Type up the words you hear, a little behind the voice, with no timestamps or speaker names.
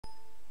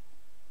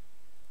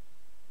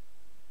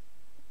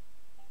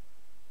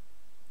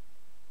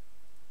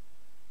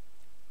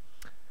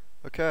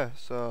Okay,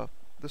 so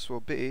this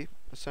will be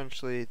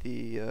essentially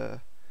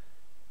the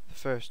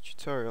first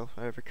tutorial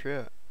I ever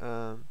create.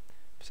 If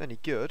it's any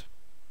good,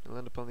 it'll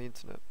end up on the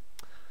internet.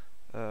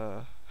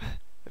 Uh,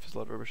 if it's a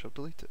lot of rubbish, I'll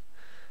delete it.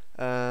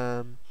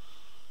 So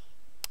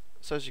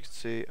as you can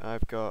see,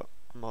 I've got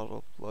a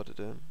model loaded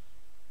in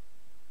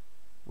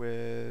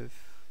with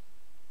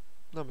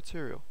no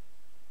material.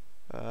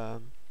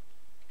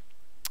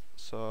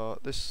 So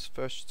this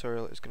first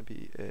tutorial is going to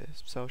be a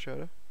cell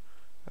shader.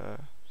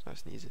 It's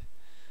nice and easy.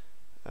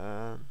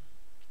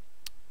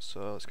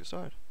 So let's get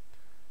started.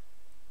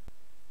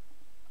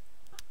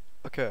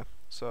 Okay,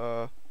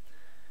 so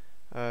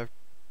I've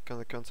gone to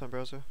the content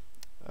browser.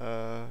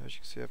 As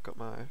you can see, I've got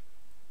my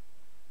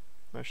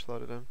mesh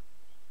loaded in,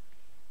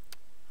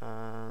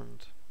 and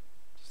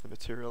this is the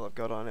material I've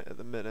got on it at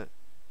the minute.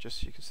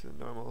 Just so you can see the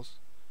normals.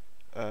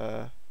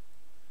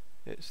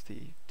 It's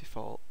the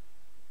default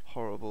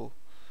horrible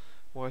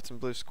white and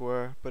blue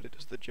square, but it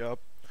does the job.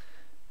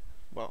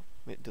 Well,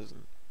 it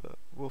doesn't, but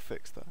we'll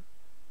fix that.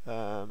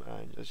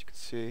 And as you can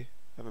see,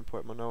 I've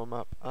imported my normal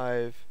map.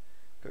 I've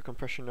got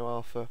compression no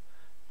alpha,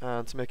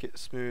 and to make it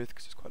smooth,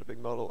 because it's quite a big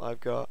model, I've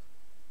got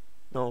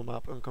normal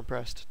map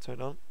uncompressed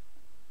turned on.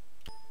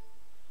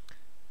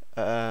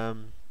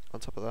 On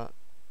top of that,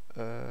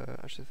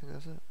 actually I think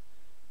that's it.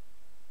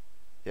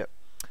 Yep.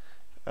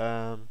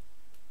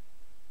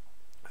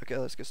 Okay,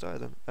 let's get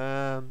started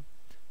then.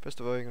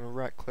 First of all, you're going to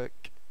right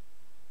click,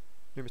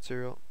 new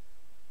material,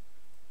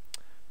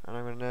 and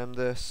I'm going to name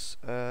this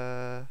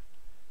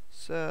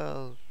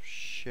cell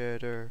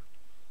shader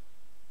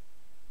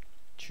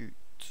shoot,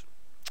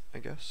 I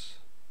guess.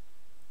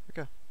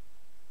 Okay.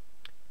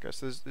 Okay,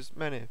 so there's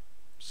many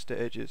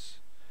stages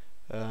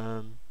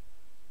to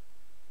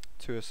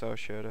a cell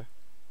shader.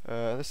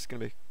 This is going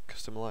to be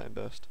custom lighting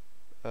based.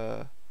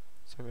 So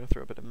I'm going to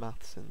throw a bit of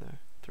maths in there,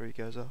 throw you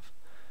guys off.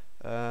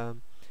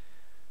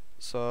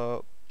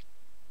 So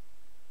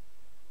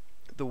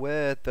the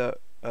way that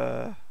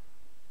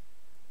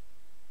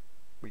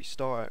we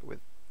start with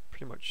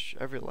pretty much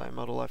every light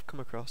model I've come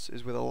across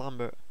is with a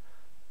Lambert,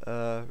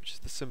 which is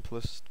the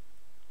simplest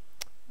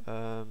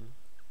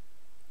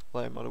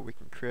light model we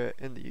can create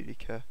in the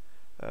UDK.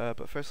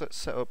 But first let's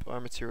set up our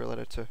material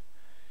editor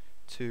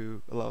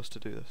to allow us to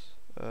do this.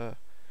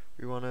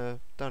 We want to,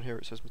 down here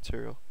it says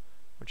material,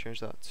 we'll change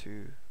that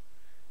to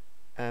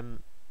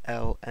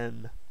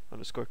MLN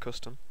underscore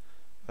custom.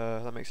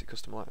 That makes it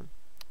custom lighting,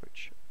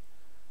 which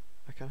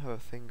I can have a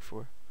thing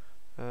for.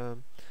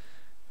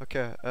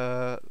 Okay,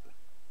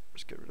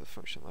 let's get rid of the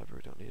function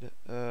library, we don't need it.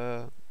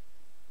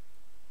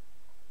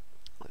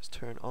 Let's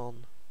turn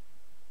on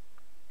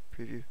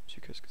preview so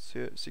you guys can see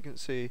it. So you can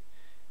see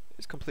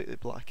it's completely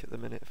black at the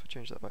minute. If I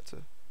change that back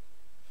to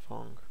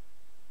Fong,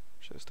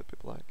 should still be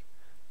black.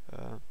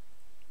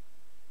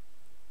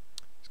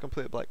 It's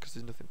completely black because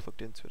there's nothing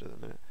plugged into it at the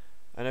minute.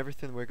 And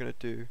everything we're going to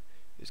do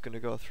is going to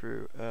go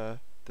through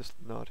this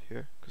node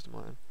here, custom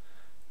lighting.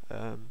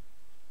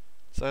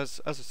 So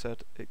as I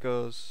said, it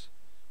goes,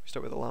 we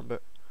start with a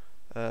Lambert,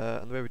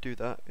 and the way we do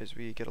that is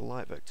we get a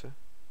light vector.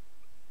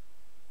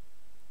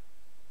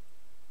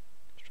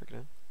 Let's drag it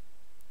in.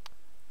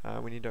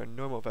 We need our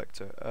normal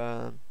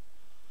vector,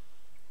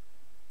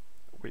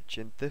 which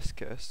in this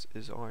case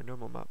is our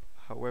normal map.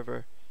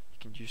 However, you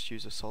can just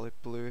use a solid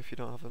blue if you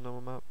don't have a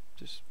normal map.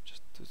 Just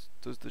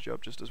does the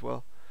job just as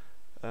well.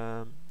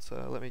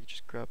 So let me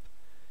just grab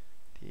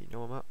the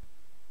normal map.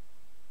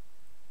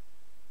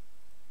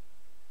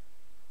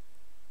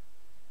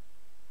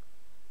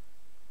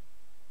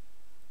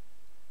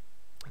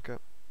 Okay.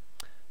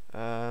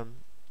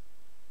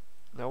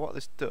 Now what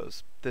this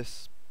does,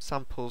 this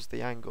samples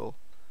the angle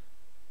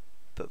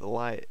that the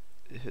light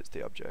hits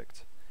the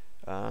object,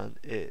 and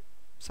it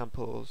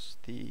samples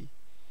the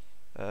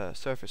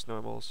surface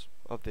normals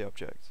of the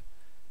object,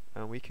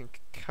 and we can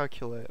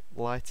calculate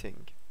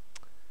lighting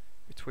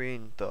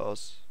between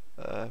those,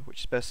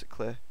 which is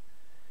basically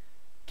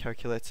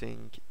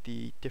calculating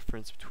the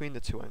difference between the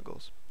two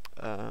angles,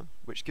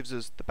 which gives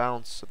us the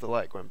bounce of the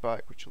light going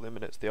back, which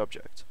illuminates the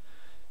object.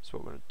 So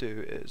what we're going to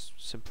do is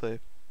simply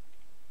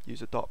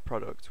use a dot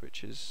product,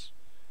 which is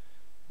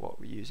what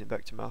we use in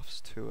vector maths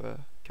to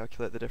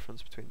calculate the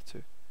difference between the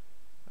two.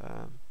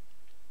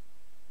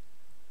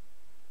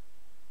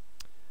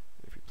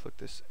 If we plug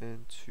this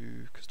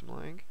into custom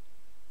lighting,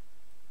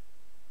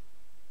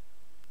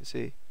 you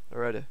see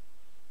already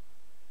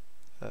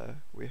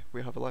we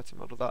have a lighting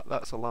model.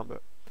 That's a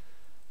Lambert.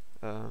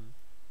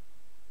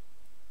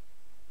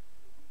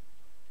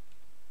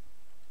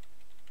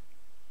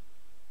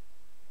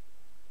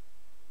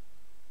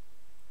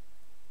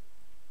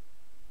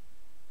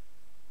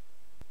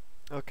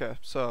 Okay,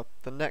 so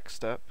the next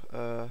step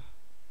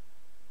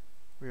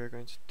we are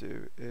going to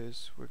do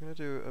is we're going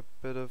to do a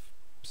bit of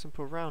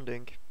simple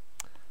rounding.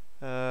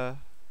 There's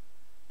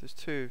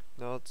two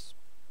nodes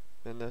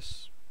in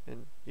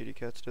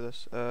UDK to do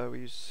this. We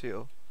use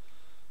seal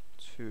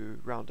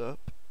to round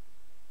up,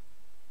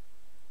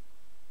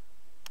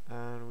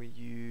 and we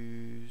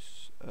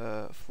use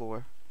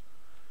floor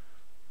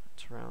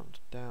to round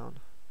down.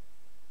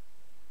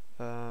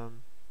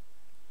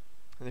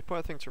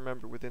 important thing to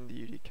remember within the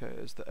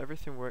UDK is that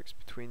everything works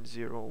between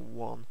 0 and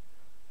 1.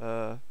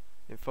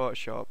 In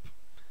Photoshop,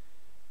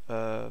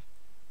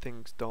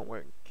 things don't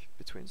work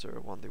between 0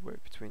 and 1, they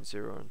work between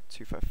 0 and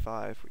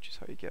 255, which is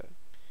how you get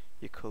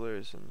your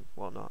colours and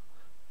whatnot.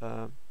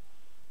 But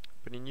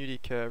in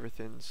UDK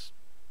everything's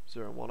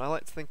 0 and 1. I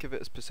like to think of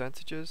it as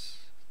percentages,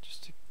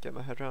 just to get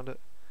my head around it.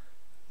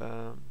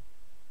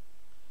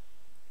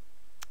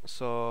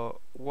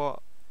 So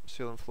what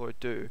Seal and Floyd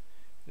do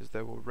is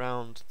they will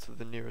round to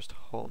the nearest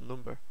whole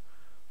number.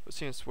 But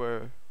since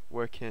we're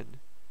working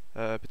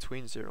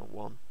between 0 and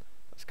 1,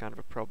 that's kind of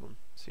a problem.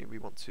 See, we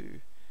want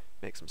to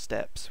make some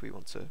steps, we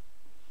want to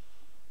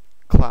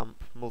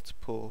clamp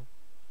multiple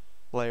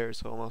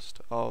layers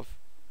almost of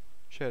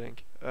shading.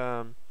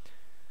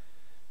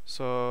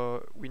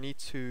 So we need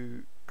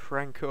to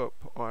crank up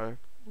our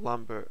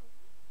Lambert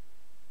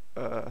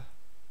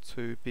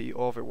to be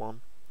over 1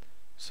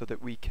 so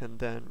that we can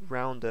then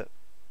round it,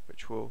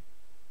 which will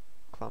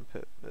clamp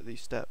it at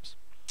these steps.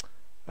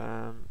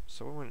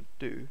 So what I'm going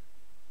to do,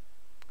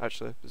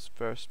 actually, this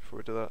first, before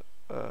we do that,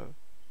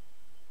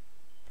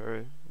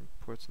 very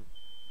important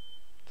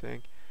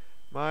thing.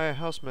 My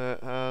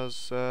housemate has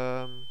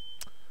set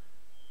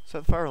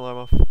the fire alarm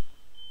off.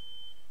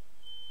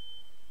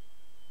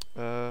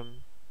 Oh,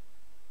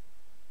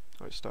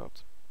 it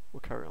stopped.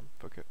 We'll carry on.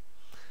 Fuck it.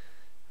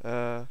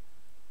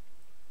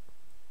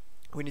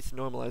 We need to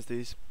normalize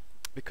these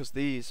because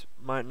these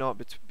might not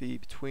be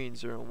between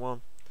 0 and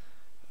 1.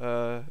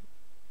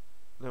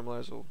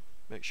 Normalize will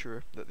make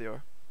sure that they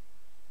are.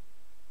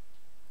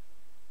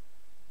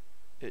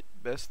 It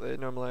basically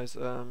normalize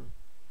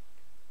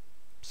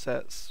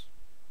sets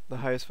the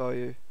highest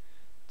value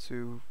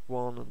to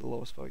 1 and the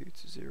lowest value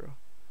to 0.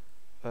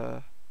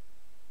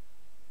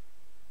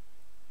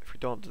 If we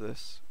don't do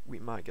this, we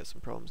might get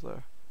some problems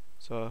there.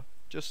 So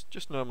just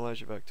normalize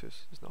your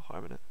vectors. There's no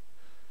harm in it.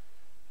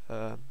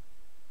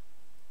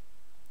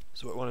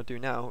 So what we want to do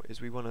now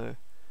is we want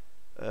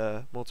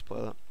to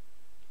multiply that.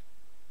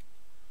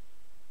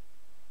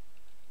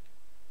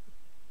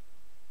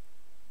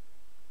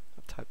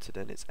 I've typed it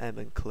in. It's M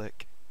and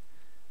click.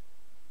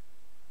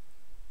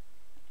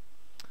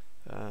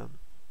 We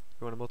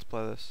want to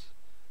multiply this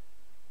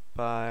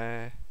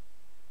by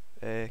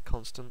a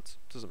constant.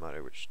 Doesn't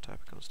matter which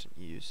type of constant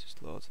you use,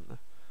 just loads in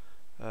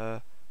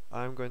there.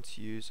 I'm going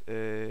to use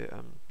a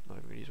I'm not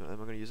even going to use one of them.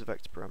 I'm going to use a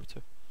vector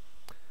parameter,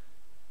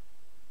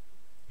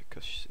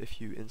 because if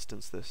you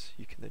instance this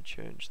you can then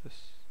change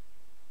this.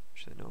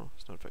 Actually no,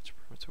 it's not a vector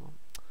parameter one.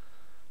 I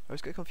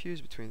always get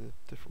confused between the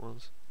different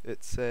ones.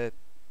 It's a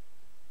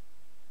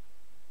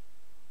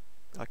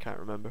I can't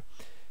remember.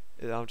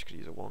 I'm just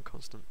going to use a 1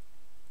 constant.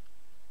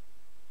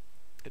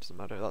 It doesn't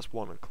matter, that's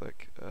 1 and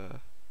click.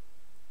 And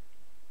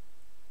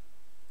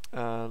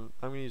I'm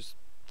going to use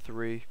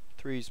 3.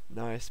 3's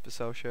nice for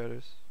cell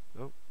shaders.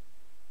 Oh,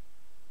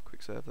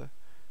 quick save there.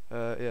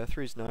 Yeah,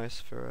 3's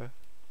nice for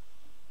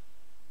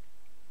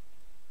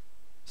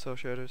cell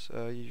shaders.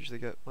 You usually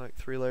get like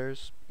 3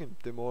 layers. You can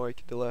do more, you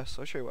can do less.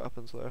 I'll show you what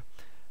happens there.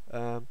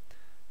 And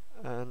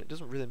it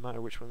doesn't really matter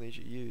which one of these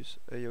you use.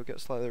 You'll get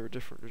slightly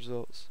different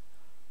results.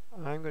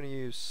 I'm going to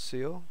use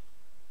Seal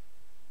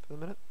for the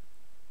minute.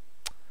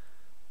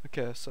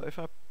 Okay, so if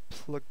I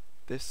plug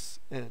this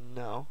in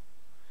now,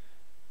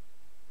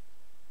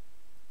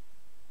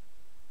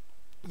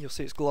 you'll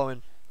see it's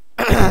glowing.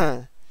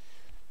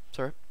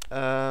 Sorry.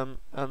 And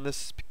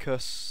this is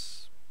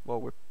because,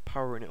 well, we're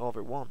powering it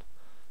over 1,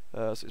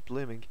 so it's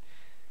blooming.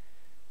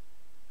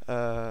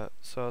 So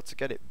to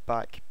get it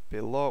back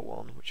below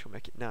 1, which will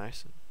make it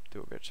nice and do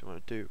what we actually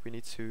want to do, we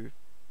need to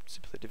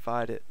simply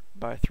divide it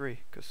by 3,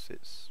 because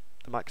it's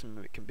the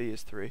maximum it can be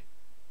is 3.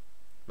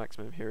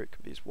 Maximum here it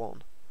can be is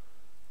 1.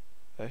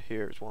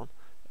 Here is 1.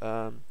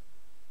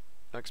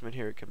 Maximum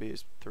here it can be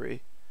is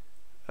 3.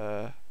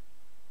 Even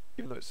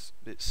though it's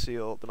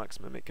sealed, the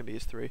maximum it can be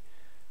is 3.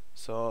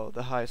 So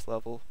the highest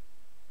level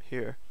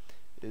here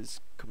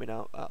is coming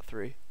out at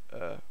 3,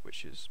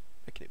 which is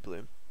making it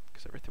bloom,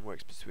 because everything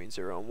works between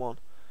 0 and 1.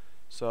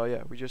 So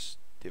yeah, we just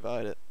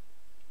divide it,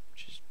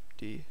 which is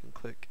D and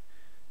click.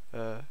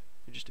 You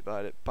just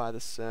divide it by the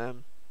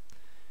same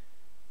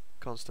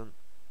constant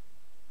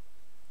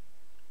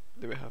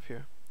that we have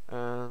here,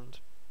 and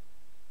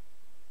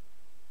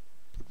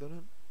plug that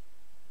in,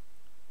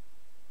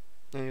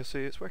 and you'll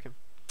see it's working.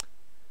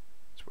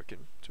 It's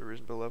working to a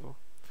reasonable level.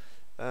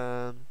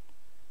 I'll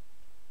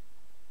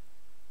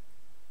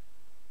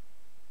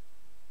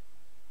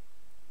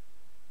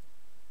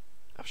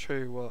show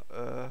you what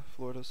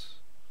floor does.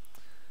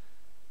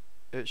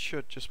 It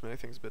should just make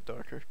things a bit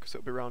darker, because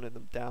it'll be rounding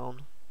them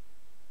down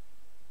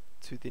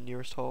to the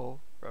nearest hole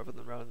rather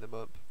than rounding them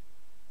up.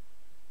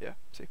 Yeah,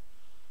 see?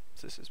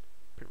 So this is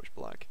pretty much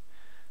black.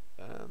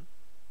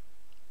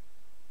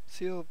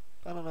 Seal,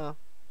 I don't know.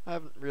 I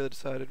haven't really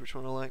decided which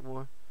one I like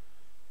more.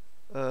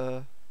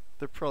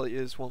 There probably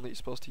is one that you're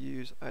supposed to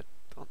use. I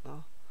don't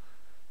know,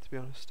 to be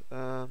honest.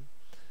 I'm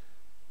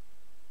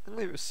gonna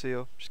leave it with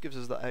Seal. Just gives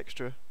us that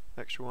extra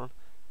one.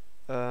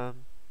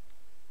 And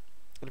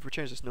if we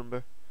change this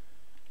number,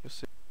 you'll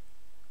see.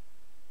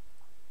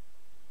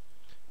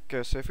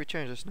 Okay, so if we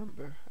change this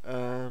number,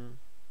 what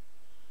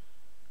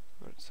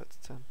did it set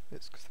to 10?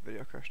 It's because the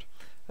video crashed.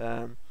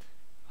 I'll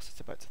set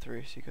it back to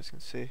 3 so you guys can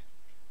see.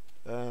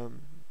 We've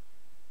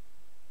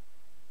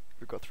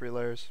got 3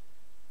 layers.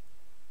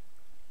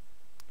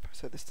 If I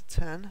set this to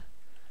 10, you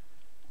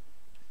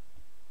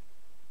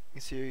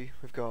can see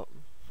we've got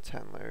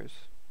 10 layers.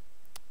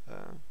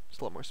 It's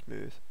a lot more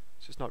smooth.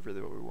 So it's not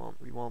really what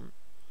we want.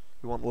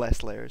 We want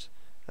less layers.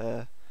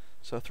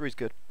 So 3 is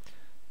good.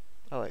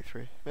 I like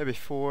 3. Maybe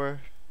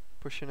 4,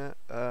 pushing it.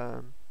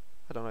 I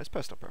don't know. It's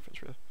personal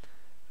preference, really.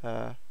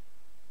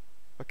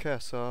 Okay,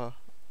 so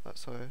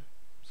that's how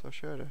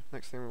shader.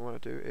 Next thing we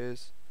want to do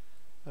is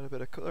add a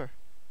bit of color.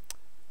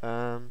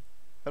 I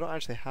don't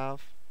actually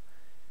have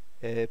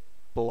a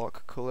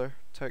block color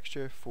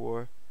texture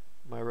for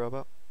my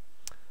robot.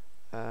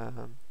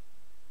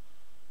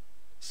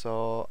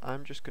 So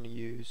I'm just going to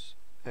use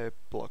a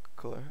block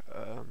color.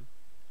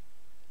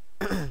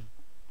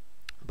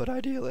 But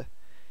ideally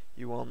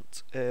you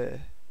want a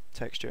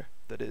texture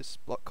that is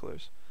block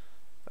colors.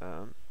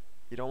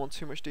 You don't want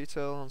too much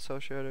detail on cell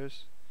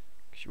shaders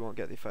because you won't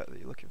get the effect that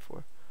you're looking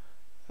for.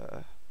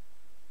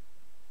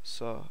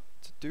 So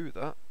to do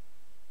that,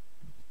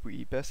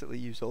 we basically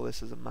use all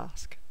this as a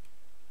mask.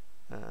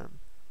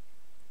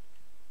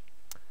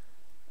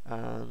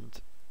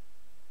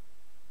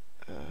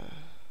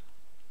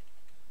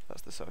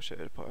 That's the cell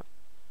shaded part.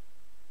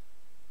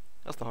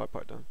 That's the hard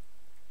part done.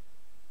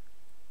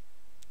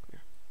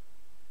 Clear.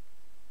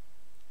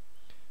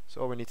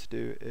 So all we need to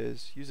do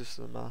is use this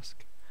as a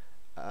mask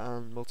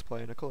and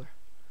multiply in a colour.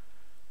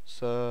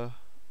 So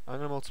I'm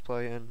going to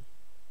multiply in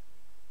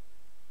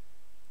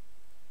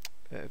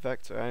a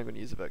vector. I'm going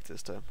to use a vector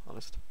this time,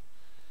 honest,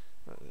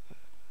 because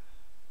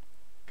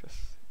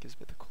it gives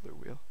me the colour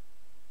wheel.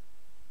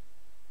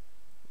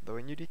 Though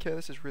in UDK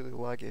this is really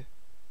laggy,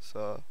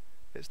 so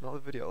it's not the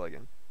video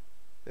lagging.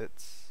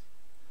 It's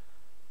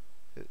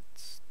the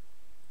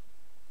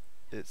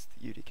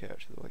UDK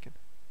actually lagging.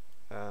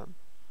 I'm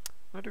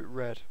gonna do it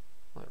red.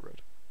 I like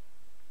red.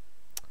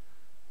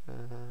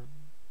 Red.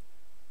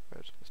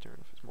 Let's near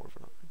enough. It's more of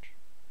an orange.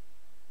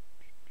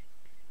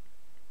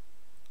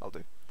 I'll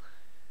do.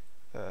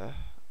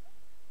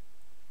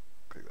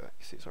 Click that.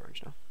 You see it's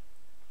orange now.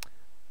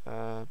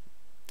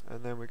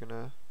 And then we're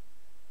gonna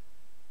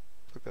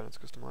plug that into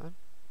custom line.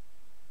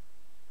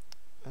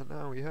 And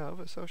now we have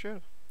a cell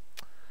shader.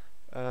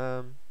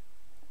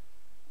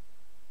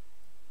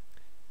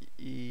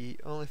 The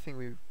only thing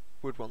we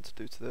would want to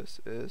do to this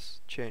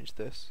is change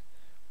this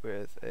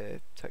with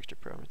a texture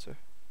parameter.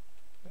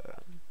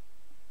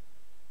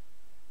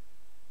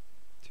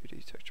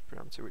 2D texture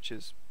parameter, which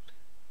is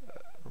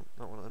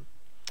not one of them.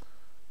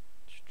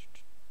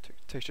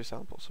 Texture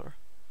sample, sorry.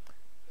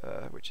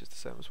 Which is the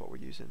same as what we're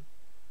using.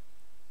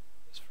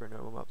 It's for a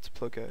normal map to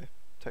plug a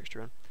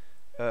texture in.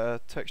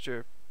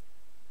 Texture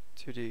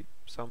 2D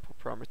sample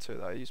parameter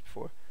that I used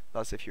before,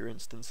 that's if you're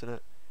instancing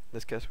it. In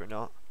this case we're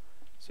not,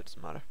 so it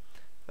doesn't matter.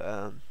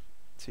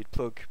 So you'd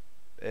plug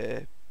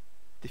a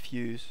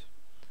diffuse,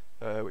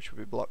 which would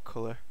be block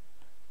color,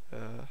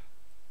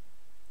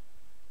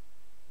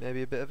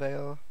 maybe a bit of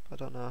AO, I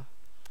don't know,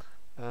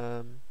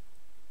 and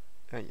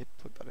you'd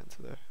plug that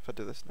into there. If I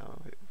do this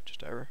now, it would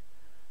just error.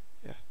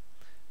 Yeah.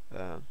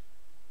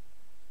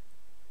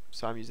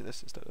 So I'm using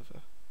this instead of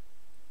a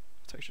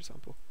texture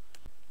sample.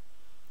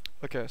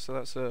 Okay, so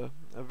that's a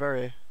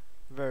very,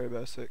 very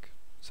basic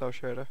cell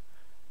shader.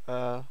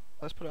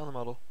 Let's put it on the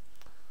model.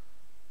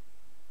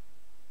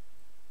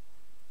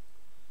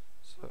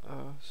 So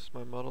this is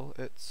my model.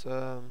 It's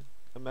a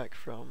mech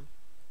from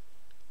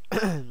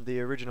the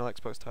original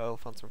Xbox title,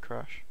 Phantom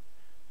Crash.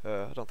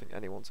 I don't think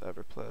anyone's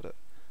ever played it,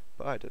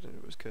 but I did and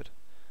it was good.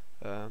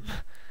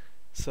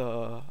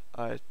 So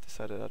I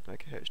decided I'd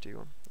make a HD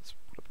one. That's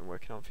what I've been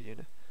working on for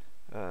uni.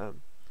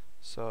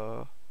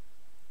 So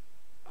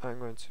I'm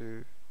going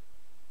to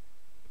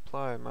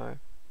apply my,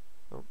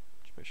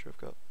 just make sure I've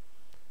got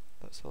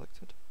that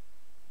selected.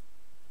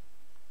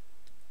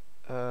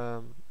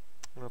 I'm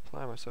going to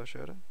apply my cell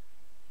shader,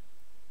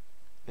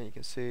 and you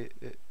can see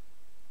it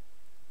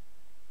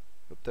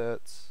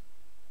updates.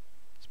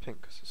 It's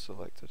pink because it's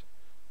selected.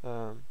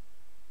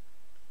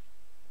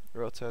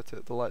 Rotate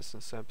it, the light's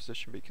in the same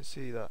position, but you can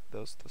see that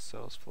there's the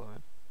cells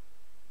flowing.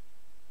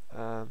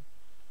 Okay,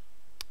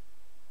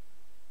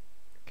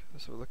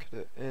 let's have a look at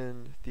it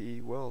in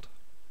the world.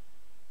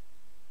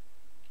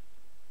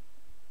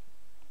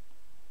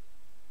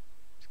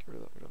 Let's get rid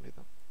of that, we don't need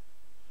that.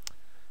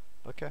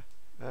 Okay,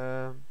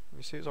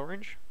 you see it's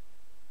orange,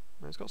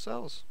 and it's got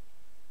cells.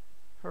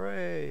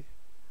 Hooray!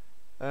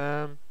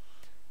 Now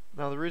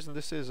the reason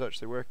this is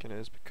actually working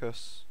is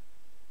because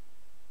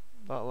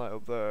that light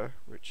up there,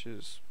 which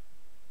is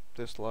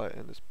this light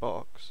in this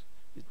box,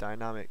 is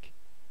dynamic.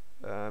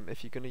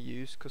 If you're going to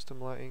use custom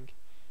lighting,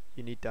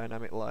 you need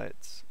dynamic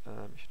lights.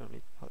 If you don't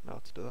know how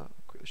to do that, I'll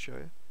quickly show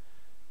you.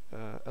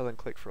 I'll then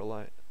click for a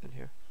light in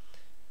here,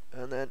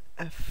 and then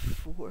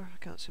F4. I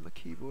can't see my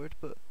keyboard,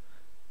 but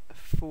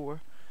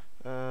F4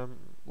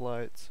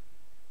 light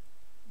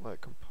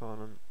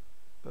component.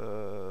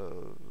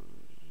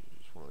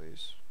 It's one of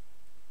these.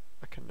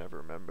 I can never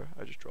remember.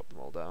 I just drop them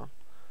all down.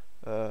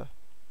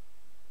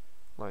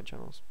 Line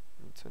channels,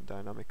 and turn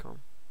dynamic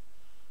on.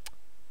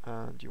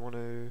 And you want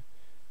to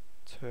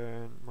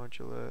turn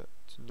modular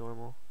to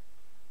normal.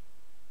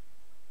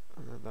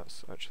 And then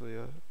that's actually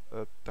a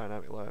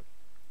dynamic light.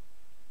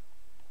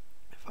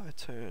 If I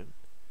turn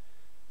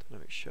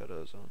dynamic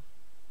shadows on,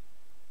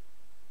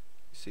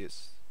 you see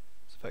it's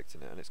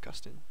affecting it, and it's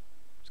casting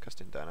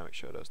dynamic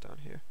shadows down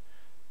here.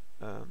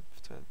 If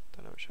I turn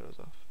dynamic shadows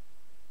off,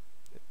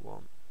 it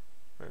won't,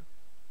 or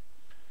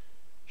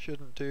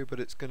shouldn't do, but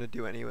it's gonna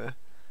do anyway.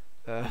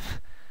 But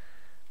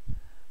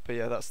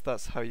yeah,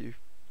 that's how you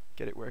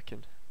get it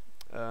working.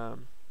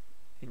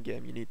 In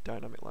game, you need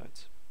dynamic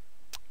lights.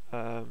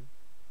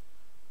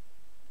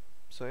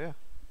 So yeah,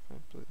 I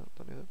believe that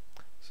done either.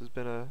 This has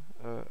been a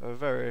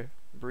very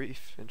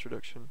brief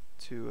introduction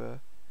to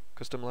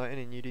custom lighting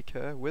in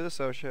UDK with a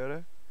cell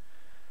shader.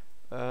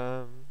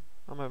 I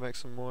might make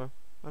some more.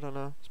 I don't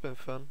know. It's been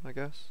fun, I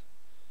guess.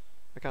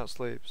 I can't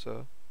sleep,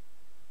 so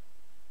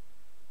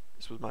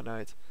this was my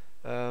night.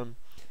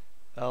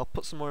 I'll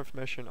put some more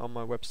information on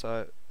my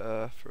website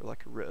for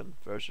like a written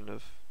version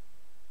of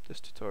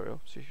this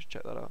tutorial, so you should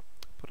check that out.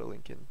 I'll put a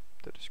link in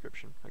the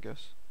description, I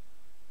guess.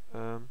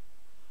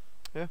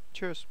 Yeah,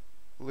 cheers.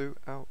 Lou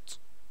out.